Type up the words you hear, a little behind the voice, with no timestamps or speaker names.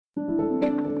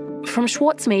From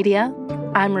Schwartz Media,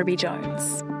 I'm Ruby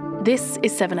Jones. This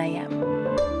is 7am.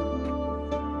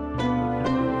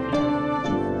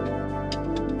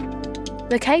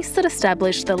 The case that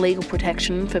established the legal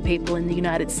protection for people in the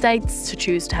United States to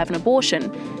choose to have an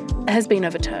abortion has been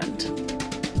overturned.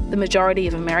 The majority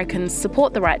of Americans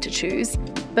support the right to choose,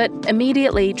 but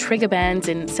immediately trigger bans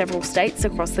in several states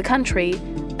across the country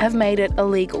have made it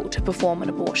illegal to perform an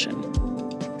abortion.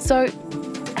 So,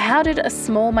 how did a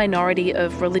small minority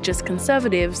of religious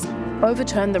conservatives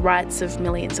overturn the rights of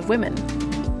millions of women?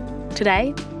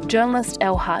 Today, journalist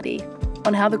Elle Hardy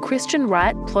on how the Christian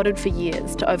right plotted for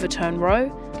years to overturn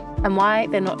Roe and why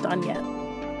they're not done yet.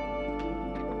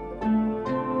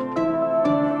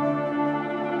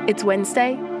 It's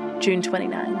Wednesday, June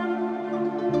 29.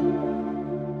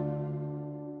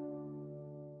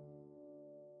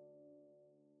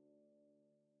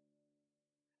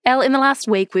 Elle, in the last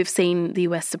week, we've seen the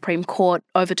US Supreme Court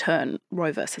overturn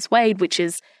Roe v. Wade, which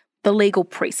is the legal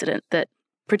precedent that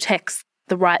protects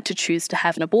the right to choose to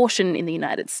have an abortion in the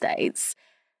United States.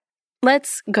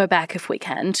 Let's go back, if we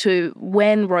can, to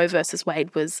when Roe v.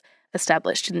 Wade was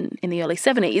established in the early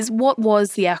 70s. What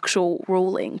was the actual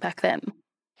ruling back then?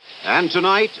 And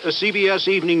tonight, a CBS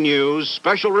Evening News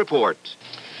special report.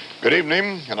 Good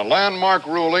evening. In a landmark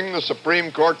ruling, the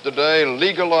Supreme Court today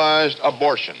legalized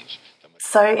abortions.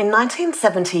 So in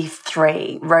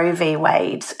 1973, Roe v.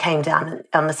 Wade came down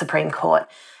on the Supreme Court,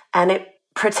 and it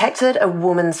protected a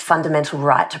woman's fundamental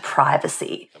right to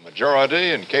privacy. The majority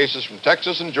in cases from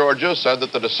Texas and Georgia said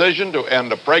that the decision to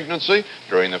end a pregnancy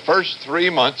during the first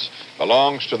 3 months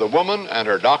belongs to the woman and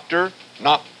her doctor,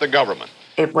 not the government.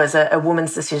 It was a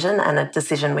woman's decision and a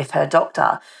decision with her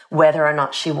doctor whether or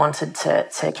not she wanted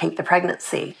to keep the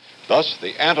pregnancy. Thus,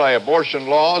 the anti-abortion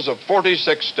laws of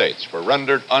 46 states were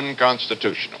rendered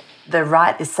unconstitutional. The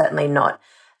right is certainly not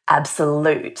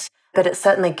absolute, but it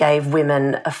certainly gave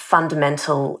women a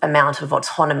fundamental amount of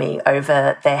autonomy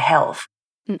over their health.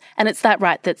 And it's that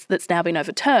right that's now been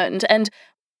overturned. And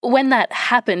when that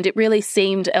happened, it really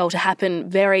seemed, Elle, to happen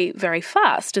very, very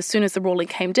fast. As soon as the ruling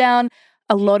came down,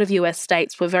 a lot of US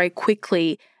states were very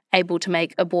quickly able to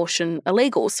make abortion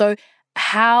illegal. So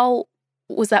how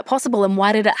was that possible, and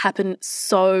why did it happen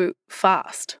so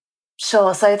fast?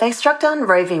 Sure. So they struck down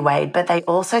Roe v. Wade, but they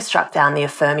also struck down the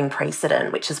affirming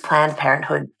precedent, which is Planned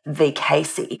Parenthood v.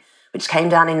 Casey, which came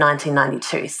down in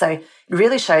 1992. So it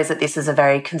really shows that this is a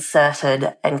very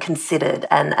concerted and considered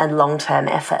and long-term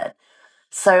effort.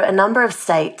 So a number of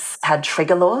states had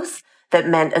trigger laws that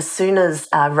meant as soon as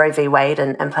Roe v. Wade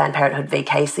and Planned Parenthood v.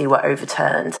 Casey were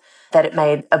overturned, that it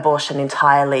made abortion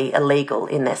entirely illegal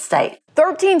in their state.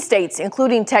 13 states,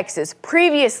 including Texas,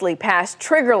 previously passed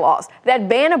trigger laws that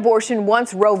ban abortion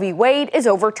once Roe v. Wade is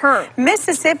overturned.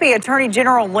 Mississippi Attorney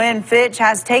General Lynn Fitch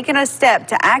has taken a step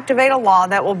to activate a law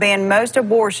that will ban most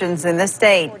abortions in the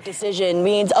state. The decision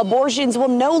means abortions will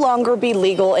no longer be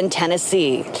legal in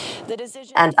Tennessee.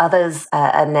 And others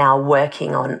are now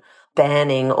working on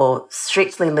banning or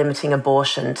strictly limiting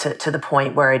abortion to the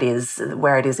point where it is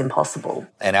impossible.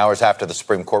 And hours after the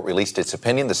Supreme Court released its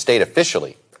opinion, the state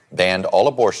officially banned all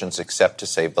abortions except to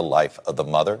save the life of the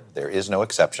mother. There is no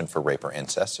exception for rape or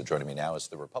incest. So joining me now is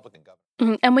the Republican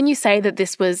governor. And when you say that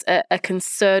this was a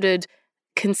concerted,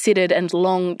 considered and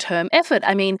long-term effort,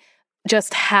 I mean,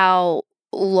 just how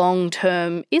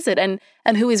long-term is it? And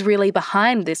who is really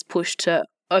behind this push to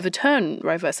overturn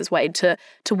Roe versus Wade, to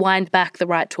wind back the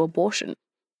right to abortion?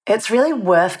 It's really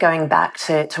worth going back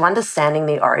to understanding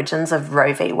the origins of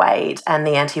Roe v. Wade and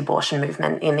the anti-abortion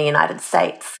movement in the United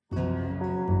States.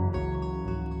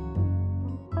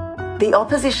 The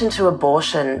opposition to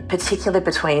abortion, particularly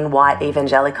between white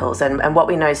evangelicals and what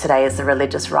we know today as the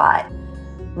religious right,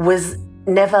 was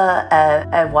never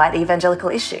a white evangelical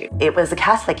issue. It was a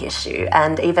Catholic issue,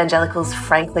 and evangelicals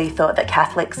frankly thought that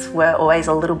Catholics were always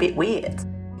a little bit weird.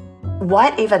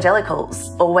 White evangelicals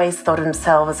always thought of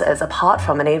themselves as apart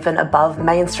from and even above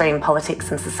mainstream politics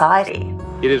and society.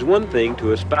 It is one thing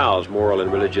to espouse moral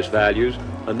and religious values,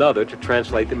 another to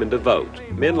translate them into vote.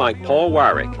 Men like Paul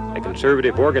Weyrich, a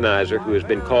conservative organizer who has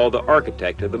been called the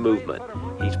architect of the movement.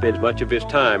 He spends much of his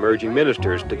time urging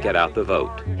ministers to get out the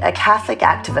vote. A Catholic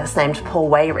activist named Paul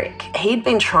Weyrich, he'd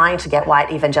been trying to get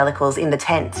white evangelicals in the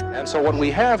tent. And so what we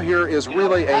have here is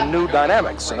really a new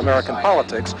dynamics in American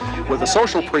politics, with the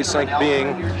social precinct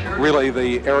being really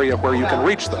the area where you can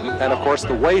reach them. And of course,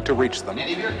 the way to reach them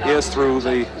is through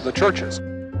the churches.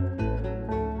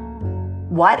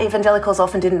 White evangelicals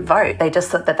often didn't vote. They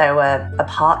just thought that they were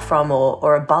apart from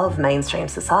or above mainstream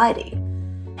society.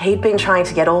 He'd been trying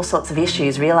to get all sorts of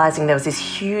issues, realising there was this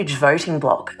huge voting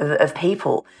bloc of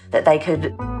people that they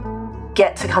could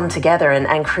get to come together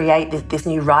and create this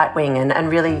new right wing and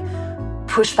really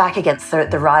push back against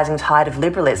the rising tide of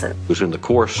liberalism. It was in the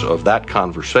course of that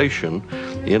conversation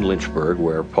in Lynchburg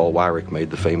where Paul Weyrich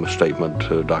made the famous statement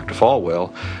to Dr.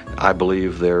 Falwell, I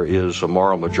believe there is a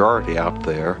moral majority out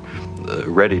there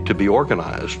ready to be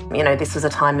organized. You know, this was a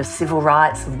time of civil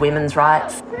rights, of women's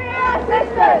rights. Free our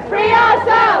sisters! Free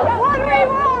ourselves! What do we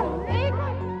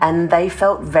want? And they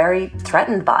felt very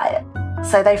threatened by it.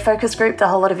 So they focus grouped a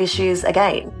whole lot of issues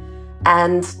again.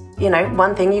 And you know,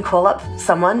 one thing, you call up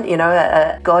someone, you know,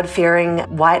 a God-fearing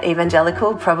white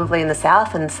evangelical, probably in the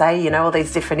South, and say, you know, all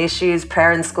these different issues,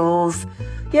 prayer in schools.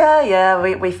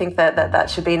 We think that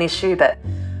should be an issue. But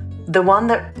the one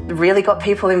that really got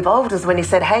people involved was when he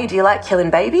said, hey, do you like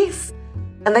killing babies?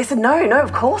 And they said, no,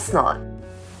 of course not.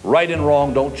 Right and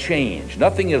wrong don't change.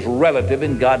 Nothing is relative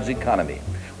in God's economy.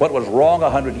 What was wrong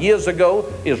 100 years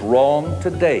ago is wrong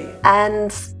today.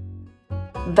 And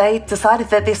they decided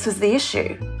that this was the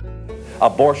issue.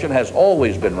 Abortion has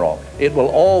always been wrong. It will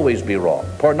always be wrong.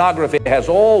 Pornography has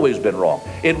always been wrong.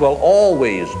 It will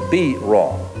always be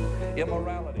wrong.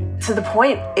 Immorality. To the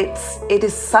point, it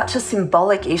is such a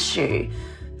symbolic issue,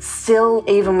 still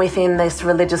even within this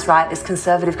religious right, this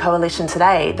conservative coalition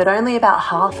today, that only about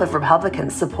half of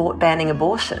Republicans support banning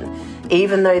abortion,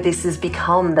 even though this has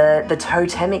become the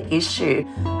totemic issue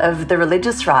of the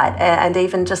religious right and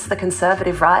even just the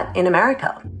conservative right in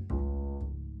America.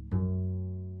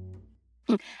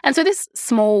 And so this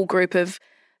small group of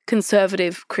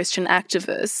conservative Christian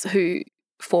activists who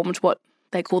formed what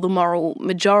they call the moral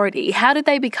majority, how did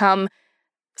they become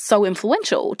so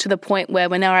influential to the point where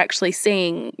we're now actually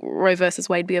seeing Roe versus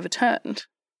Wade be overturned?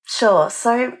 Sure.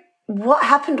 So what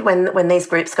happened when these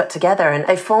groups got together, and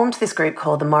they formed this group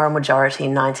called the Moral Majority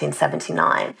in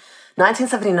 1979.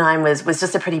 1979 was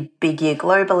just a pretty big year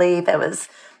globally. There was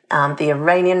the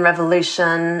Iranian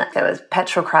Revolution, there was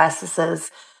petrol crises,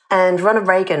 and Ronald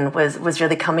Reagan was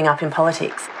really coming up in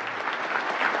politics.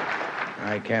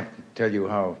 I can't tell you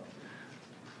how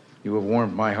you have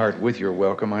warmed my heart with your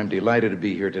welcome. I'm delighted to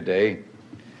be here today.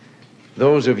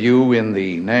 Those of you in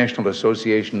the National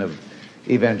Association of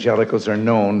Evangelicals are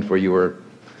known for your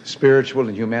spiritual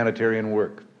and humanitarian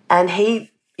work. And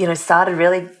he, started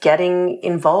really getting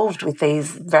involved with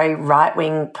these very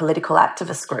right-wing political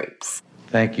activist groups.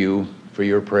 Thank you for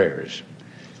your prayers.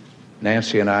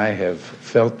 Nancy and I have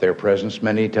felt their presence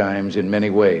many times in many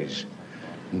ways.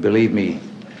 And believe me,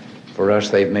 for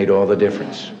us, they've made all the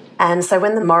difference. And so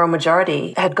when the Moral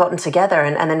Majority had gotten together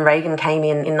and then Reagan came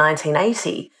in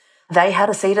 1980, they had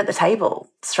a seat at the table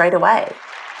straight away.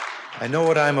 I know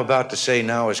what I'm about to say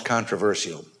now is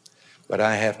controversial, but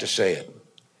I have to say it.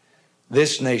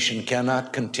 This nation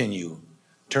cannot continue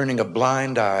turning a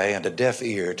blind eye and a deaf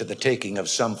ear to the taking of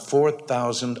some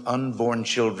 4,000 unborn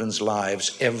children's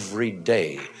lives every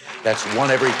day. That's one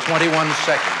every 21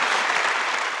 seconds.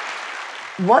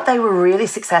 What they were really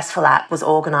successful at was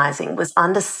organising, was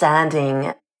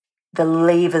understanding the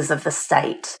levers of the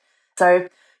state. So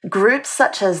groups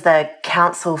such as the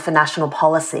Council for National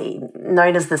Policy,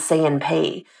 known as the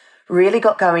CNP, really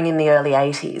got going in the early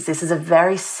 80s. This is a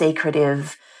very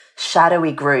secretive,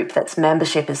 shadowy group that's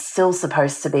membership is still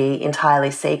supposed to be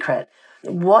entirely secret.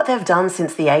 What they've done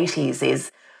since the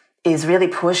 80s is really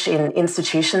push in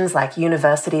institutions like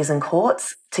universities and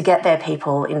courts to get their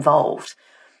people involved.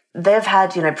 They've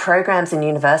had, programs in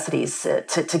universities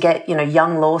to get,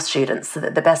 young law students,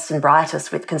 the best and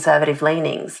brightest with conservative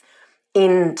leanings,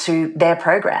 into their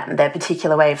program, their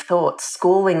particular way of thought,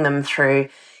 schooling them through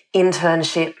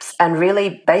internships and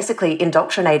really basically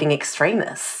indoctrinating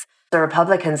extremists. The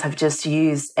Republicans have just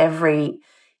used every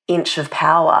inch of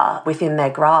power within their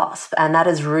grasp, and that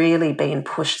has really been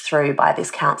pushed through by this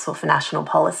Council for National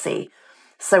Policy.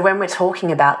 So when we're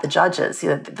talking about the judges,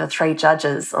 the three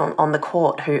judges on the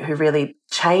court who really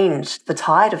changed the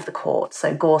tide of the court,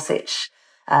 so Gorsuch,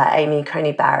 Amy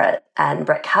Coney Barrett and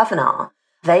Brett Kavanaugh,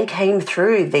 they came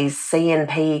through these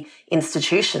CNP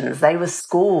institutions. They were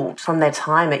schooled from their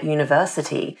time at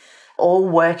university, all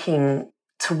working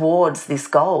towards this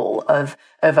goal of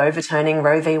overturning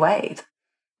Roe v. Wade.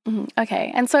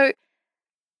 Okay. And so,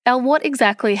 Elle, what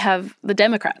exactly have the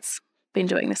Democrats been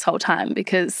doing this whole time?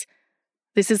 Because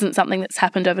this isn't something that's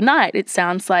happened overnight. It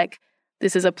sounds like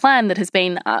this is a plan that has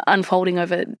been unfolding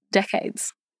over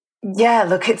decades. Yeah,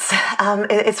 look,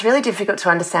 it's really difficult to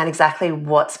understand exactly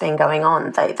what's been going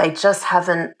on. They just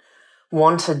haven't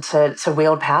wanted to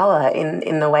wield power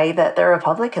in the way that the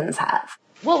Republicans have.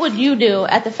 What would you do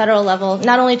at the federal level,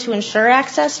 not only to ensure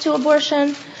access to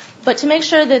abortion, but to make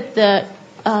sure that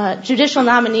the judicial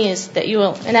nominees that you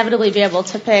will inevitably be able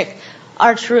to pick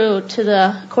are true to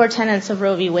the core tenets of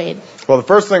Roe v. Wade? Well, the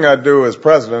first thing I'd do as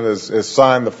president is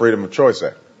sign the Freedom of Choice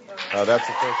Act. That's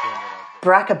the first thing.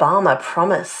 Barack Obama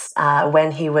promised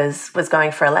when he was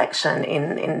going for election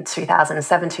in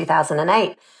 2007,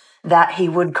 2008, that he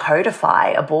would codify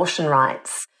abortion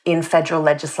rights in federal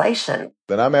legislation.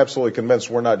 Then I'm absolutely convinced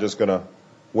we're not just going to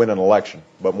win an election,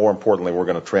 but more importantly, we're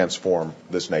going to transform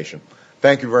this nation.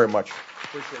 Thank you very much.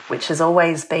 Which has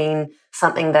always been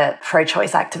something that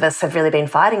pro-choice activists have really been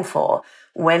fighting for.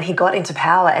 When he got into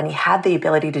power and he had the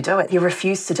ability to do it, he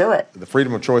refused to do it. The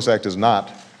Freedom of Choice Act is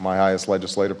not my highest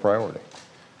legislative priority.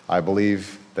 I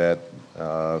believe that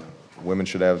women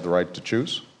should have the right to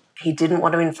choose. He didn't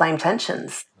want to inflame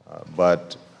tensions.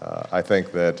 But I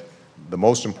think that the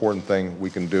most important thing we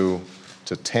can do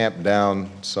to tamp down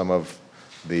some of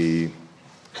the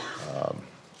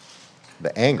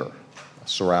anger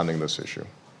surrounding this issue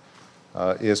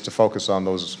is to focus on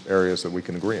those areas that we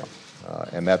can agree on.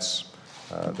 And that's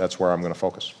where I'm going to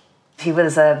focus. He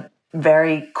was a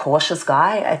very cautious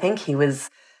guy. I think he was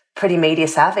pretty media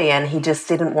savvy, and he just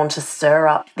didn't want to stir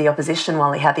up the opposition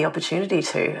while he had the opportunity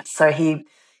to. So he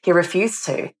refused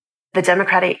to. The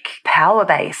Democratic power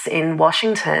base in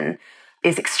Washington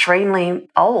is extremely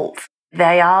old.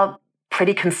 They are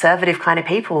pretty conservative kind of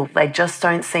people. They just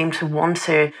don't seem to want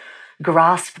to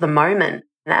grasp the moment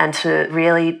and to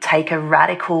really take a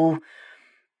radical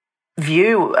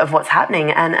view of what's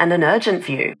happening and an urgent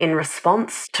view. In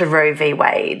response to Roe v.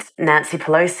 Wade, Nancy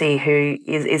Pelosi, who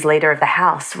is leader of the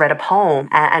House, read a poll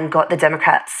and got the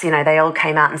Democrats, they all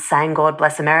came out and sang God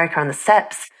Bless America on the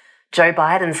steps. Joe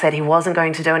Biden said he wasn't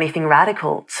going to do anything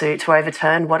radical to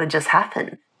overturn what had just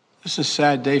happened. This is a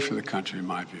sad day for the country, in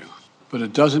my view, but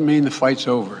it doesn't mean the fight's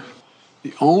over.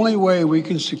 The only way we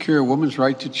can secure a woman's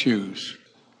right to choose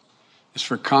is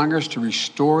for Congress to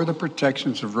restore the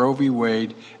protections of Roe v.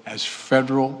 Wade as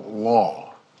federal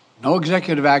law. No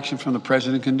executive action from the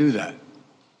president can do that.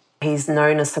 He's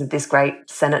known as sort of this great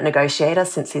Senate negotiator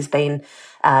since he's been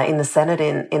in the Senate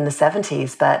in the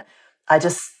 70s, but I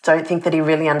just don't think that he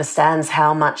really understands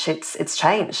how much it's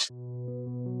changed.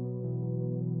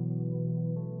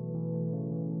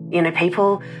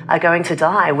 People are going to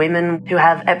die. Women who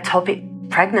have ectopic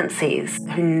pregnancies,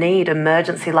 who need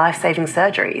emergency life-saving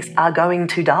surgeries, are going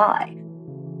to die.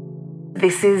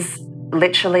 This is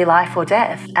literally life or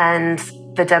death, and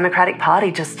the Democratic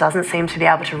Party just doesn't seem to be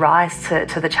able to rise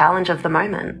to the challenge of the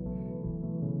moment.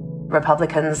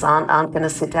 Republicans aren't going to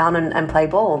sit down and play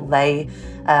ball. They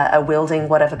are wielding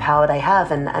whatever power they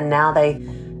have, and now they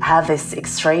have this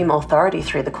extreme authority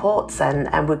through the courts,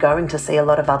 and we're going to see a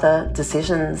lot of other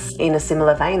decisions in a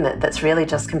similar vein that's really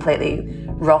just completely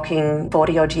rocking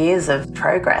 40-odd years of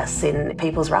progress in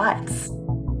people's rights.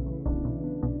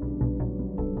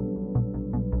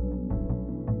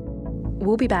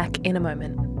 We'll be back in a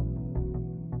moment.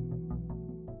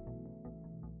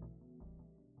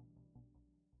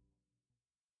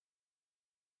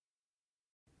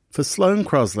 For Sloane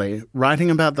Crosley,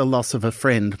 writing about the loss of a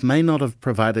friend may not have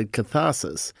provided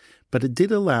catharsis, but it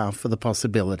did allow for the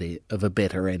possibility of a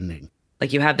better ending.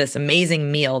 Like, you have this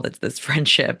amazing meal that's this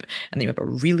friendship, and then you have a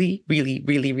really, really,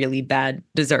 really, really bad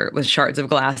dessert with shards of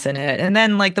glass in it. And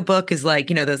then, the book is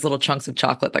those little chunks of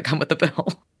chocolate that come with the bill.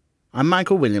 I'm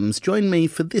Michael Williams. Join me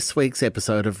for this week's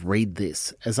episode of Read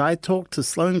This, as I talk to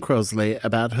Sloane Crosley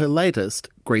about her latest,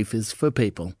 Grief is for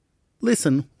People.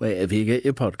 Listen wherever you get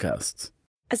your podcasts.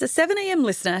 As a 7am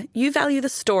listener, you value the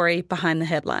story behind the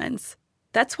headlines.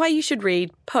 That's why you should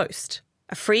read Post,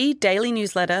 a free daily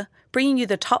newsletter bringing you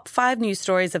the top 5 news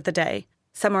stories of the day,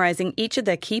 summarising each of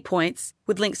their key points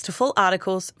with links to full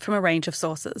articles from a range of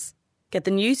sources. Get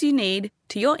the news you need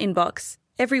to your inbox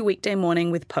every weekday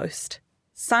morning with Post.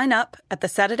 Sign up at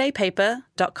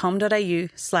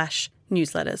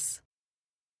thesaturdaypaper.com.au/newsletters.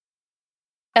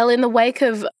 Elle, in the wake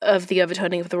of the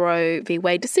overturning of the Roe v.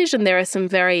 Wade decision, there are some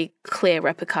very clear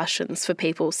repercussions for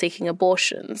people seeking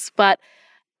abortions. But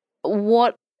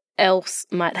what else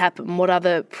might happen? What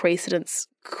other precedents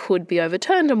could be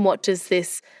overturned? And what does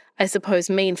this, I suppose,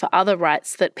 mean for other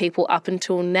rights that people up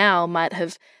until now might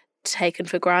have taken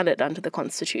for granted under the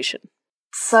Constitution?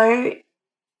 So,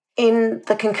 in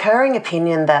the concurring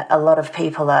opinion that a lot of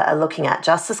people are looking at,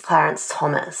 Justice Clarence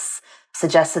Thomas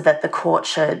suggested that the court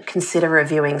should consider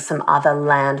reviewing some other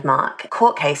landmark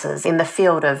court cases in the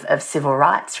field of civil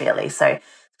rights, really. So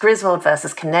Griswold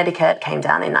versus Connecticut came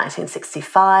down in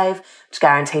 1965, which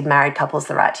guaranteed married couples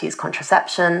the right to use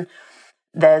contraception.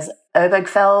 There's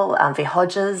Obergefell v.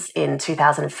 Hodges in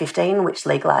 2015, which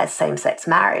legalised same-sex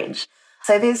marriage.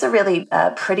 So these are really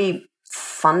pretty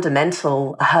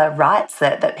fundamental rights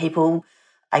that people,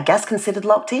 I guess, considered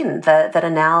locked in, that are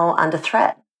now under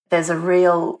threat. There's a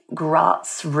real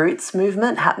grassroots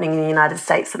movement happening in the United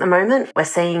States at the moment. We're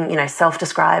seeing,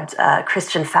 self-described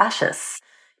Christian fascists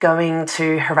going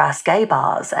to harass gay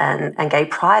bars and gay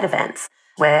pride events.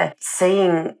 We're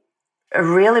seeing a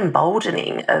real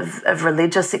emboldening of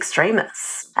religious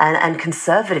extremists and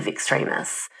conservative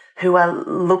extremists who are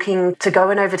looking to go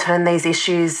and overturn these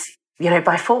issues,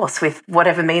 by force with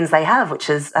whatever means they have, which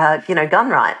is, gun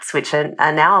rights, which are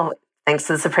now, thanks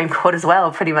to the Supreme Court as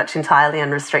well, pretty much entirely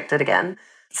unrestricted again.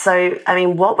 So,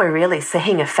 what we're really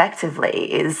seeing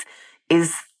effectively is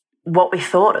what we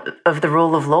thought of the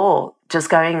rule of law just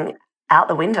going out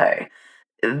the window.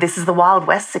 This is the Wild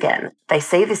West again. They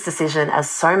see this decision as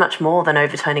so much more than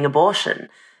overturning abortion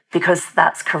because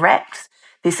that's correct.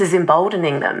 This is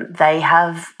emboldening them. They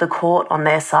have the court on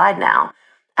their side now,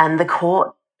 and the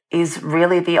court is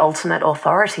really the ultimate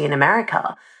authority in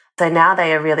America. So now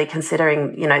they are really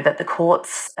considering, that the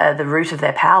courts are the root of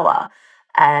their power,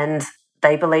 and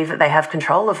they believe that they have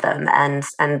control of them. And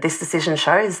this decision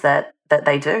shows that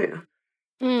they do.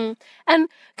 Mm. And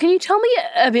can you tell me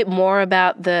a bit more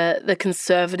about the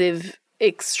conservative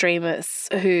extremists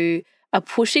who are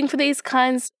pushing for these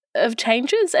kinds of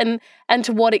changes? And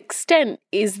to what extent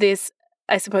is this,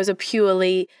 I suppose, a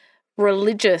purely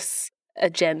religious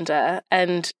agenda?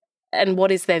 And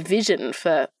what is their vision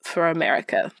for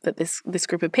America that this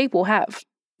group of people have?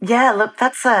 Yeah, look,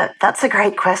 that's a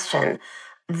great question.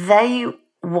 They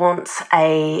want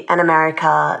an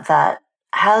America that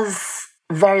has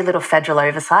very little federal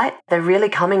oversight. They're really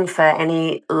coming for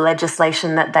any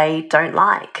legislation that they don't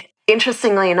like.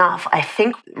 Interestingly enough, I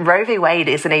think Roe v. Wade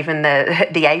isn't even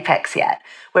the apex yet.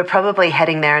 We're probably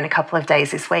heading there in a couple of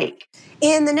days this week.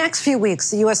 In the next few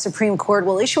weeks, the U.S. Supreme Court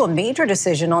will issue a major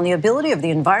decision on the ability of the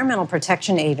Environmental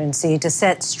Protection Agency to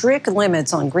set strict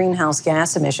limits on greenhouse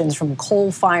gas emissions from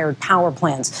coal-fired power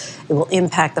plants. It will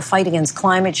impact the fight against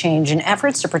climate change and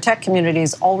efforts to protect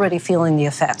communities already feeling the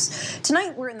effects.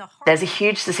 Tonight, we're in the heart. There's a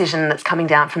huge decision that's coming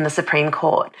down from the Supreme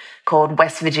Court called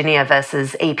West Virginia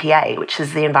versus EPA, which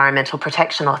is the Environmental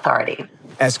Protection Authority.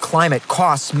 As climate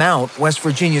costs mount, West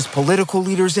Virginia's political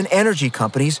leaders and energy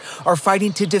companies are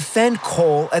fighting to defend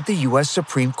coal at the U.S.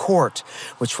 Supreme Court,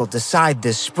 which will decide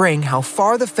this spring how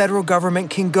far the federal government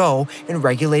can go in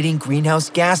regulating greenhouse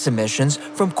gas emissions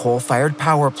from coal-fired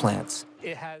power plants.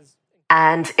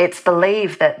 And it's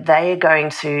believed that they are going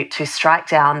to strike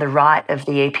down the right of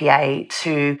the EPA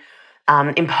to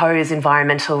impose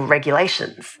environmental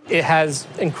regulations. It has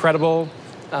incredible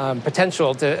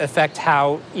potential to affect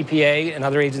how EPA and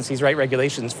other agencies write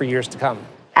regulations for years to come.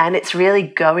 And it's really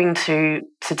going to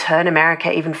turn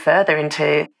America even further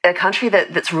into a country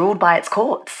that's ruled by its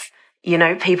courts.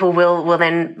 People will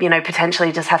then,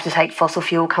 potentially just have to take fossil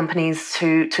fuel companies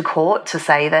to court to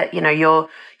say that, you're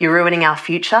ruining our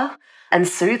future and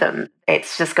sue them.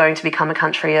 It's just going to become a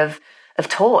country of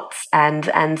torts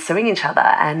and suing each other.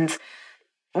 And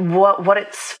what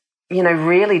it's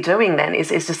really doing then is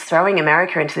just throwing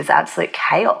America into this absolute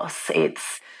chaos.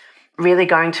 It's really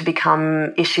going to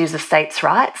become issues of states'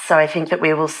 rights. So I think that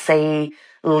we will see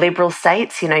liberal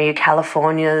states, your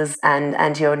Californias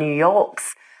and your New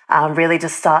Yorks, really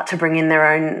just start to bring in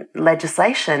their own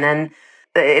legislation. And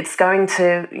it's going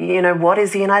to, what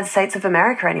is the United States of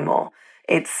America anymore?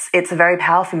 It's a very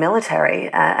powerful military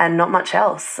and not much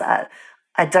else.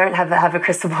 I don't have a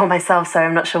crystal ball myself, so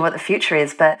I'm not sure what the future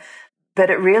is, but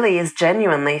it really is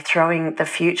genuinely throwing the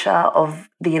future of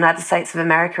the United States of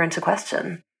America into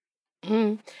question.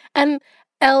 Mm. And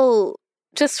Elle,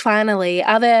 just finally,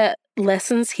 are there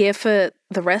lessons here for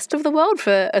the rest of the world,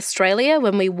 for Australia,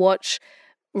 when we watch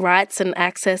rights and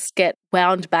access get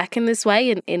wound back in this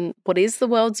way in what is the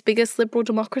world's biggest liberal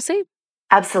democracy?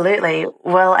 Absolutely.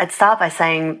 Well, I'd start by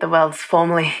saying the world's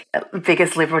formerly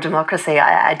biggest liberal democracy.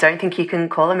 I don't think you can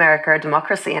call America a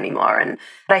democracy anymore.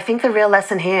 But I think the real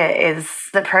lesson here is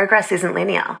that progress isn't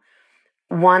linear.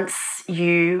 Once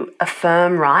you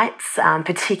affirm rights,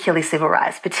 particularly civil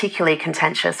rights, particularly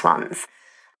contentious ones,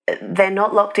 they're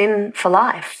not locked in for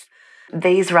life.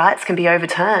 These rights can be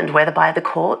overturned, whether by the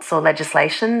courts or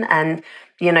legislation, and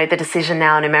the decision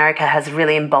now in America has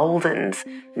really emboldened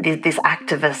this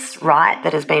activist right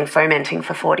that has been fomenting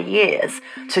for 40 years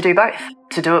to do both,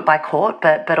 to do it by court,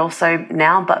 but also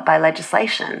now by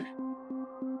legislation.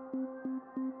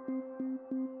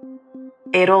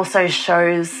 It also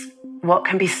shows what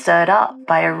can be stirred up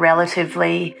by a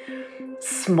relatively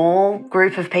small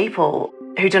group of people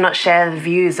who do not share the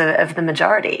views of the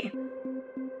majority.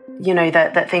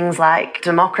 That things like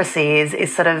democracy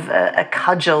is sort of a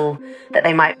cudgel that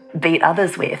they might beat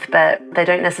others with, but they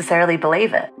don't necessarily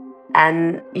believe it.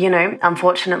 And,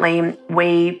 unfortunately,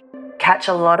 we catch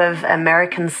a lot of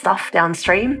American stuff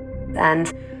downstream.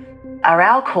 And are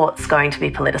our courts going to be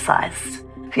politicised?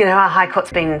 You know, our High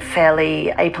Court's been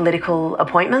fairly apolitical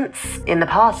appointments in the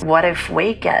past. What if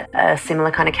we get a similar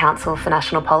kind of Council for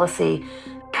National Policy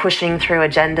pushing through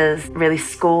agendas, really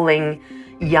schooling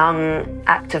young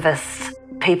activists,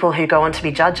 people who go on to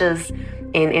be judges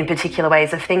in particular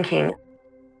ways of thinking?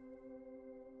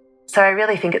 So I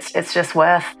really think it's just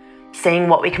worth seeing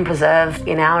what we can preserve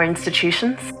in our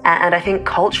institutions. And I think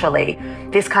culturally,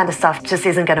 this kind of stuff just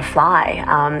isn't going to fly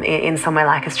in somewhere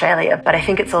like Australia. But I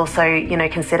think it's also, you know,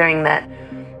 considering that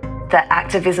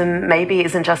activism maybe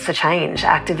isn't just for change.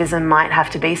 Activism might have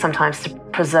to be sometimes to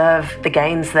preserve the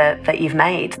gains that you've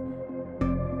made.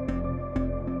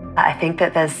 I think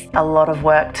that there's a lot of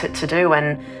work to do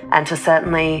and to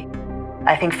certainly,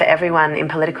 I think for everyone in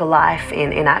political life,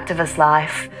 in activist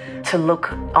life, to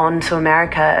look on to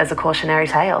America as a cautionary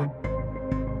tale.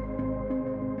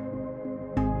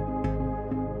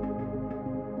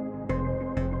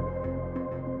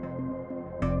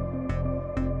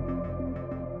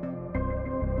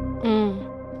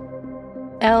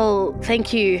 Elle,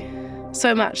 thank you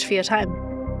so much for your time.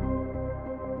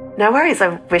 No worries. I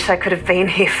wish I could have been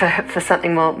here for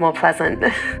something more pleasant.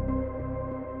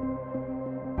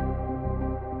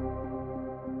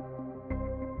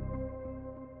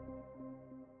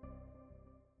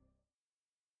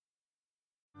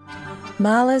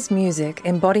 Mahler's music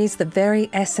embodies the very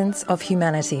essence of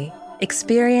humanity.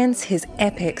 Experience his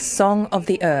epic Song of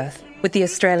the Earth with the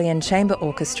Australian Chamber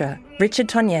Orchestra, Richard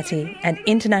Tognetti, and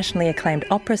internationally acclaimed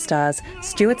opera stars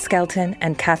Stuart Skelton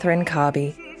and Catherine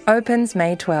Carby. Opens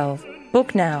May 12.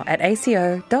 Book now at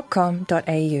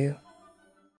aco.com.au.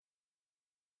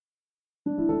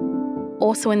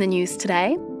 Also in the news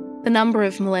today, the number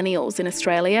of millennials in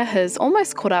Australia has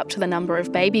almost caught up to the number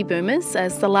of baby boomers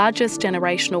as the largest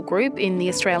generational group in the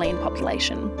Australian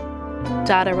population.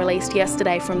 Data released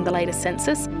yesterday from the latest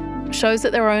census shows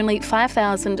that there are only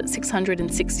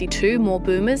 5,662 more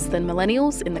boomers than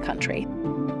millennials in the country.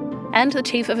 And the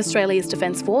Chief of Australia's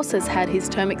Defence Force has had his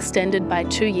term extended by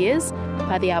 2 years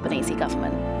by the Albanese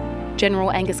government.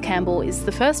 General Angus Campbell is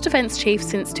the first Defence Chief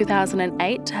since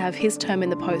 2008 to have his term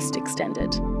in the post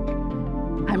extended.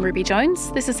 I'm Ruby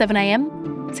Jones. This is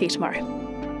 7am. See you tomorrow.